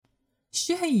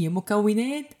شو هي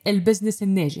مكونات البزنس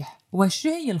الناجح؟ وشو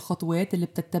هي الخطوات اللي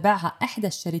بتتبعها إحدى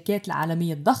الشركات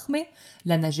العالمية الضخمة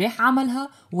لنجاح عملها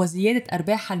وزيادة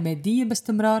أرباحها المادية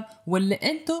باستمرار، واللي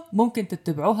أنتوا ممكن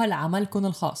تتبعوها لعملكم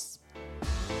الخاص؟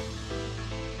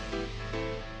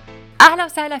 أهلا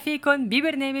وسهلا فيكم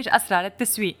ببرنامج أسرار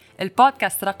التسويق،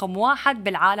 البودكاست رقم 1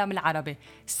 بالعالم العربي.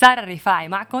 سارة الرفاعي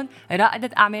معكم، رائدة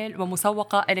أعمال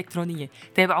ومسوقة إلكترونية.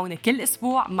 تابعوني كل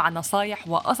أسبوع مع نصايح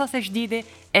وقصص جديدة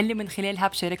اللي من خلالها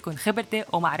بشارككم خبرتي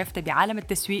ومعرفتي بعالم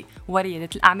التسويق وريادة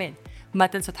الأعمال. ما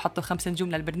تنسوا تحطوا 5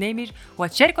 نجوم للبرنامج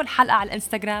وتشاركوا الحلقة على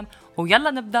الإنستغرام،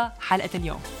 ويلا نبدأ حلقة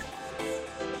اليوم.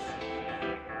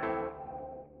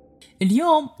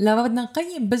 اليوم لما بدنا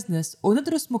نقيم بزنس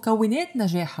وندرس مكونات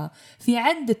نجاحها، في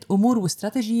عدة أمور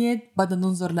واستراتيجيات بدنا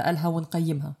ننظر لها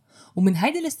ونقيمها. ومن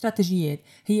هيدي الاستراتيجيات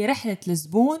هي رحلة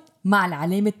الزبون مع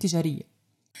العلامة التجارية.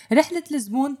 رحلة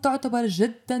الزبون تعتبر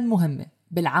جدا مهمة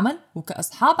بالعمل،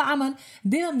 وكأصحاب عمل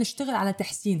دائما بنشتغل على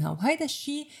تحسينها، وهذا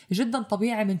الشيء جدا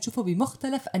طبيعي بنشوفه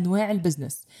بمختلف أنواع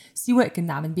البزنس، سواء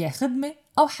كنا عم نبيع خدمة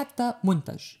أو حتى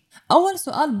منتج. أول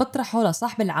سؤال بطرحه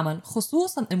لصاحب العمل،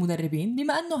 خصوصا المدربين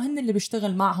بما أنه هن اللي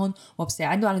بيشتغل معهم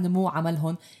وبساعدوا على نمو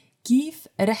عملهم: كيف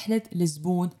رحلة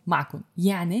الزبون معكم؟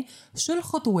 يعني شو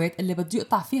الخطوات اللي بده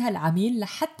يقطع فيها العميل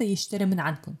لحتى يشتري من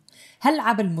عندكم؟ هل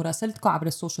عبر مراسلتكم عبر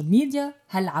السوشيال ميديا؟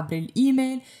 هل عبر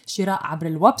الإيميل؟ شراء عبر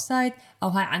الويب سايت؟ أو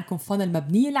هل عندكم فانل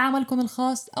مبنية لعملكم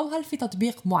الخاص؟ أو هل في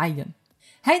تطبيق معين؟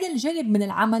 هيدا الجانب من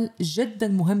العمل جدا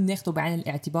مهم ناخده بعين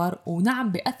الاعتبار،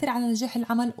 ونعم بيأثر على نجاح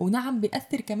العمل، ونعم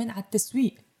بيأثر كمان على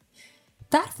التسويق.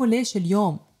 تعرفوا ليش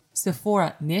اليوم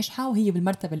سيفورا ناجحة وهي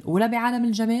بالمرتبة الأولى بعالم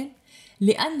الجمال؟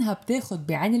 لأنها بتاخد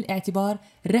بعين الاعتبار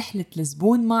رحلة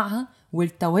الزبون معها،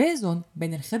 والتوازن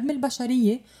بين الخدمة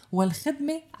البشرية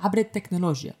والخدمة عبر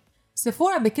التكنولوجيا.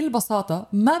 سيفورا بكل بساطة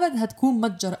ما بدها تكون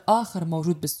متجر آخر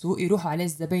موجود بالسوق يروحوا عليه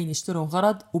الزباين يشتروا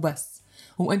غرض وبس.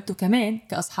 وانتو كمان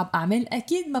كأصحاب أعمال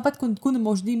أكيد ما بدكم تكونوا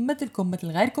موجودين مثلكم مثل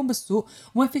غيركم بالسوق،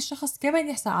 وين في شخص كمان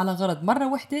يحصل على غرض مرة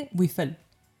واحدة ويفل.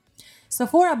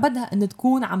 سيفورا بدها أن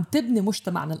تكون عم تبني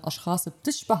مجتمع من الأشخاص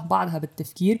بتشبه بعضها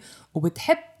بالتفكير،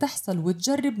 وبتحب تحصل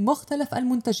وتجرب مختلف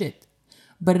المنتجات.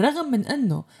 بالرغم من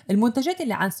أنه المنتجات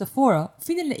اللي عن سيفورا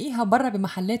فينا نلاقيها برا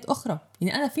بمحلات أخرى،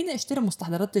 يعني أنا فينا اشتري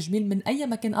مستحضرات تجميل من أي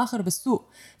مكان آخر بالسوق،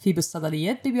 في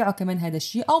بالصيدليات بيبيعوا كمان هذا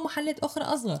الشيء أو محلات أخرى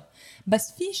أصغر.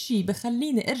 بس في شيء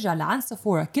بخليني أرجع لعن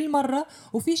سيفورا كل مرة،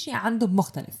 وفي شيء عندهم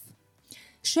مختلف.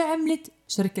 شو عملت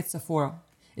شركة سيفورا؟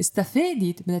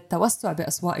 استفادت من التوسع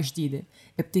بأسواق جديدة،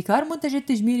 ابتكار منتجات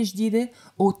تجميل جديدة،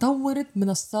 وطورت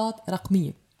منصات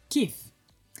رقمية. كيف؟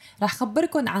 رح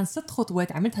خبركن عن 6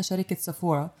 خطوات عملتها شركة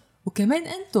سيفورا، وكمان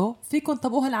انتو فيكن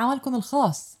طبقوها لعملكن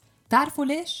الخاص. تعرفوا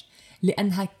ليش؟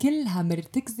 لأنها كلها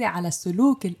مرتكزة على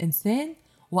سلوك الإنسان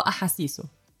وأحاسيسه.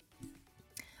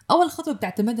 أول خطوة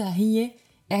بتعتمدها هي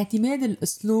اعتماد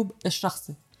الأسلوب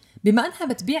الشخصي. بما أنها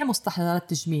بتبيع مستحضرات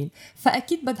تجميل،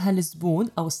 فأكيد بدها الزبون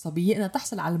أو الصبية أنها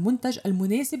تحصل على المنتج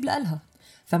المناسب لها،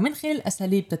 فمن خلال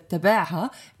الأساليب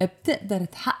تتبعها بتقدر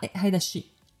تحقق هذا الشيء.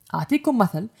 أعطيكم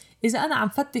مثل: إذا أنا عم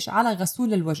فتش على غسول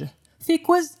للوجه، في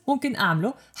كويز ممكن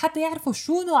أعمله حتى يعرفوا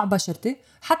شو نوع بشرتي،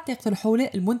 حتى يقترحوا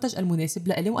لي المنتج المناسب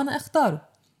لإلي وأنا أختاره.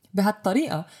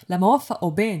 بهالطريقة لما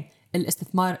وفقوا بين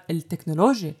الاستثمار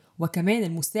التكنولوجي وكمان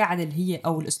المساعدة اللي هي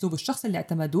أو الأسلوب الشخصي اللي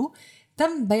اعتمدوه،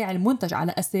 تم بيع المنتج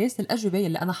على أساس الأجوبة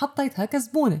اللي أنا حطيتها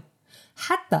كزبونة.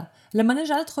 حتى لما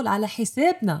نرجع ندخل على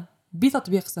حسابنا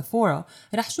بتطبيق سيفورا،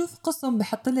 رح شوف قسم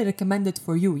بحط لي recommended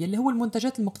for you يلي هو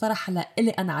المنتجات المقترحة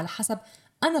لإلي أنا على حسب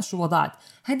أنا شو وضعت.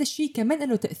 هذا الشيء كمان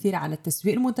له تأثير على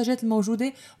تسويق المنتجات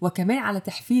الموجودة، وكمان على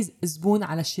تحفيز الزبون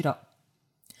على الشراء.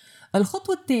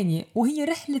 الخطوة الثانية وهي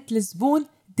رحلة الزبون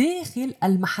داخل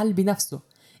المحل بنفسه،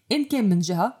 إن كان من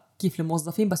جهة كيف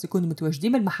الموظفين بس يكونوا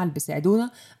متواجدين بالمحل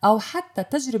بيساعدونا، أو حتى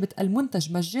تجربة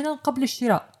المنتج مجانا قبل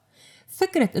الشراء.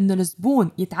 فكرة إنه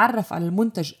الزبون يتعرف على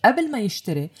المنتج قبل ما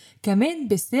يشتري كمان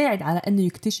بيساعد على إنه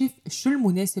يكتشف شو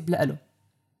المناسب له.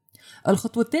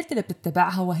 الخطوة الثالثة اللي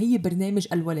بتتبعها وهي برنامج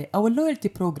الولاء أو اللويالتي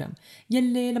بروجرام،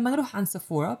 يلي لما نروح عن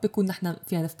سيفورا بيكون نحن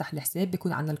فينا نفتح الحساب،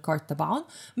 بيكون عنا الكارت تبعهم،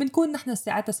 بنكون نحن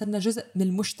ساعتها صرنا جزء من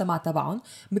المجتمع تبعهم،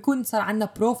 بيكون صار عنا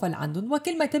بروفايل عندهم،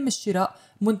 وكل ما يتم الشراء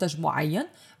منتج معين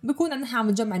بيكون نحن عم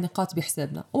نجمع نقاط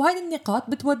بحسابنا، وهذه النقاط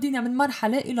بتودينا من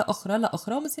مرحلة إلى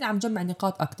أخرى وبنصير عم نجمع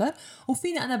نقاط أكتر،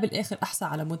 وفينا أنا بالآخر أحصل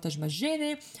على منتج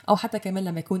مجاني، أو حتى كمان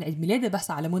لما يكون عيد ميلادي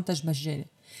بحصل على منتج مجاني.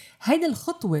 هيدي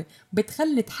الخطوة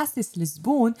بتخلي تحسس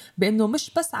الزبون بأنه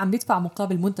مش بس عم بيدفع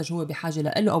مقابل منتج هو بحاجة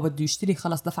له أو بده يشتري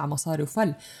خلص دفع مصاري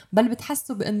وفل، بل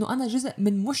بتحسه بأنه أنا جزء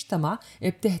من مجتمع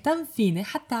بتهتم فيني،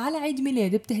 حتى على عيد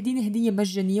ميلادي بتهديني هدية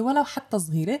مجانية ولو حتى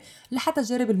صغيرة لحتى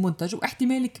جرب المنتج،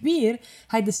 واحتمال كبير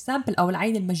هيدي السامبل أو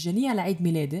العين المجانية لعيد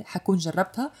ميلادي، حكون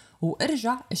جربتها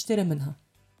وارجع اشتري منها.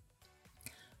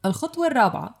 الخطوة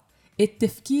الرابعة،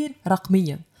 التفكير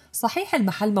رقميا. صحيح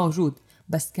المحل موجود،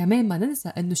 بس كمان ما ننسى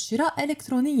أنه الشراء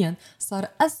إلكترونيا صار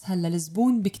أسهل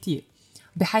للزبون بكتير،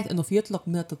 بحيث أنه في يطلق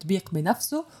من التطبيق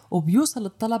بنفسه وبيوصل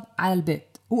الطلب على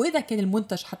البيت، وإذا كان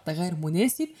المنتج حتى غير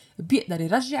مناسب بيقدر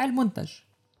يرجع المنتج.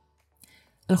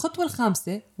 الخطوة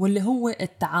الخامسة واللي هو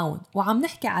التعاون، وعم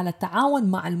نحكي على التعاون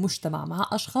مع المجتمع، مع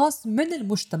أشخاص من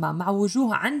المجتمع، مع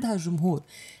وجوه عندها جمهور.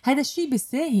 هذا الشيء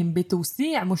بيساهم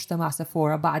بتوسيع مجتمع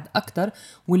سيفورا بعد أكتر،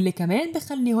 واللي كمان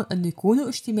بخليهم أن يكونوا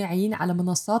اجتماعيين على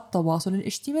منصات التواصل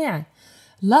الاجتماعي.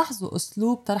 لاحظوا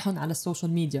أسلوب طرحهم على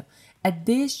السوشيال ميديا،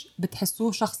 قديش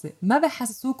بتحسوه شخصي، ما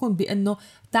بحسسوكم بأنه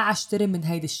تعا اشتري من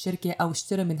هيدا الشركة أو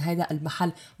اشتري من هيدا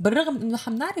المحل، بالرغم من أنه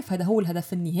نحن نعرف هذا هو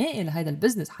الهدف النهائي لهذا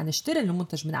البزنس، حنشتري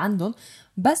المنتج من عندهم،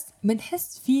 بس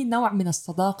منحس في نوع من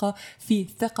الصداقة، في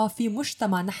ثقة، في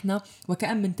مجتمع نحن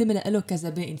وكأن منتمي له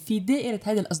كزبائن، في دائرة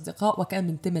هيدا الأصدقاء وكأن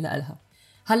منتمي لها.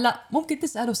 هلا ممكن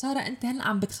تسألوا سارة أنت هلا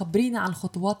عم بتخبرينا عن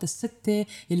الخطوات الستة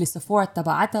اللي سيفورا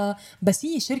اتبعتها، بس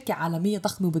هي شركة عالمية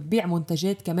ضخمة وبتبيع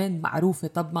منتجات كمان معروفة.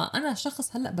 طب ما أنا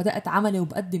شخص هلا بدأت عملي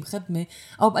وبقدم خدمة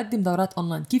أو بقدم دورات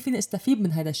أونلاين، كيف فيني استفيد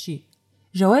من هذا الشيء؟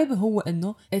 جوابي هو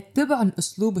إنه اتبعوا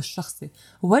الأسلوب الشخصي،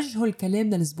 وجهوا الكلام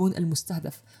للزبون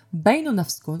المستهدف، بينوا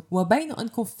نفسكم وبينوا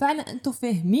أنكم فعلا أنتم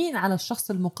فاهمين على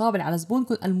الشخص المقابل، على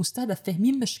زبونكم المستهدف،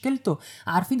 فاهمين مشكلته،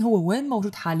 عارفين هو وين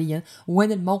موجود حاليا،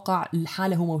 وين الموقع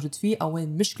الحالي هو موجود فيه، أو وين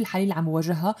المشكلة الحالية اللي عم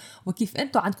يواجهها، وكيف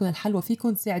أنتم عندكم الحل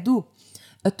وفيكم تساعدوه.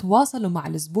 تواصلوا مع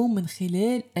الزبون من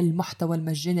خلال المحتوى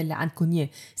المجاني اللي عندكم اياه،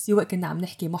 سواء كنا عم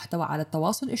نحكي محتوى على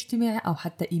التواصل الاجتماعي او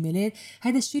حتى ايميلات.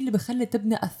 هذا الشيء اللي بخلي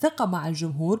تبني الثقة مع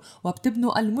الجمهور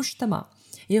وبتبنوا المجتمع.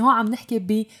 يعني هو عم نحكي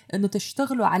بانه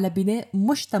تشتغلوا على بناء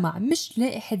مجتمع، مش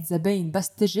لائحة زباين بس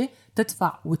تجي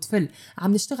تدفع وتفل،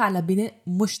 عم نشتغل على بناء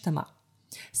مجتمع.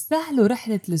 سهلوا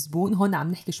رحلة الزبون، هون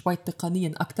عم نحكي شوي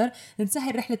تقنيا أكتر،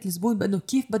 نسهل رحلة الزبون بأنه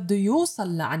كيف بده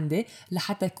يوصل لعندي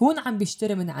لحتى يكون عم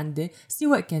بيشتري من عندي،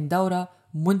 سواء كان دورة،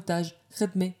 منتج،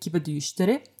 خدمة، كيف بده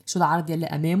يشتري، شو العرض يلي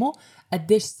أمامه،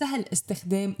 قديش سهل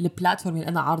استخدام البلاتفورم اللي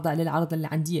أنا عارضة عليه العرض اللي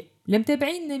عندي. اللي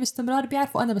متابعيني باستمرار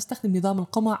بيعرفوا أنا بستخدم نظام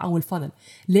القمع أو الفانل.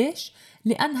 ليش؟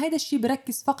 لأن هيدا الشيء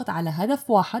بركز فقط على هدف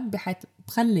واحد، بحيث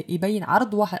بخلي يبين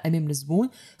عرض واحد أمام الزبون،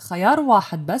 خيار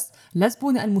واحد بس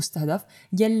لزبون المستهدف،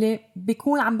 يلي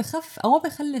بيكون عم بخف أو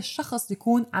بخلي الشخص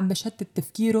يكون عم بشتت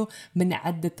تفكيره من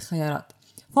عدة خيارات.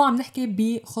 فهو عم نحكي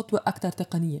بخطوة أكتر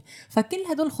تقنية. فكل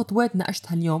هدول الخطوات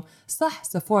ناقشتها اليوم، صح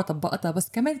سيفورا طبقتها، بس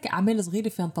كمان كأعمال صغيرة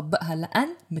فينا نطبقها، لأن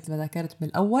مثل ما ذكرت من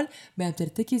الأول بدنا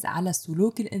ترتكز على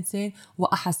سلوك الإنسان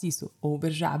وأحاسيسه.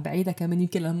 وبرجع بعيدة كمان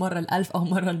يمكن للمرة الألف أو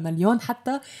مرة المليون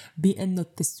حتى، بأنه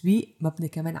التسويق مبني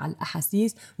كمان على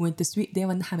الأحاسيس. وإن التسويق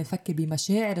دايما نحن نفكر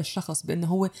بمشاعر الشخص، بأنه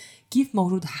هو كيف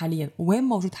موجود حاليا، وين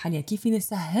موجود حاليا، كيف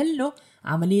نسهل له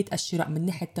عملية الشراء من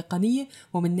ناحية التقنية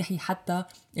ومن ناحية حتى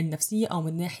النفسية، أو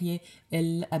من ناحية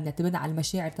بنعتمد على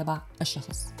المشاعر تبع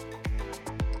الشخص.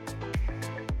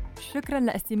 شكرا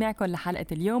لاستماعكم لحلقة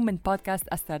اليوم من بودكاست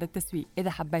أسرار التسويق. إذا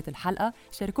حبيتوا الحلقة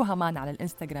شاركوها معنا على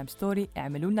الإنستغرام ستوري،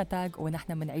 اعملوا لنا تاج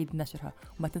ونحن منعيد نشرها،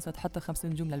 وما تنسوا تحطوا 5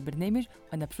 نجوم للبرنامج،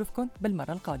 وأنا بشوفكم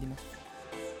بالمرة القادمة.